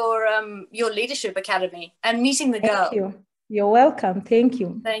visiting your leadership academy and meeting the girl. Thank you. You're welcome. Thank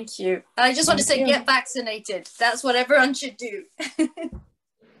you. Thank you. I just want to say, get vaccinated. That's what everyone should do.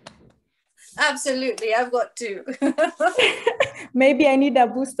 Absolutely, I've got to. Maybe I need a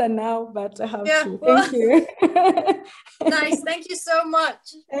booster now, but I have to. Well, thank you. Nice. Thank you so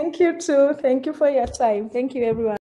much. Thank you too. Thank you for your time. Thank you, everyone.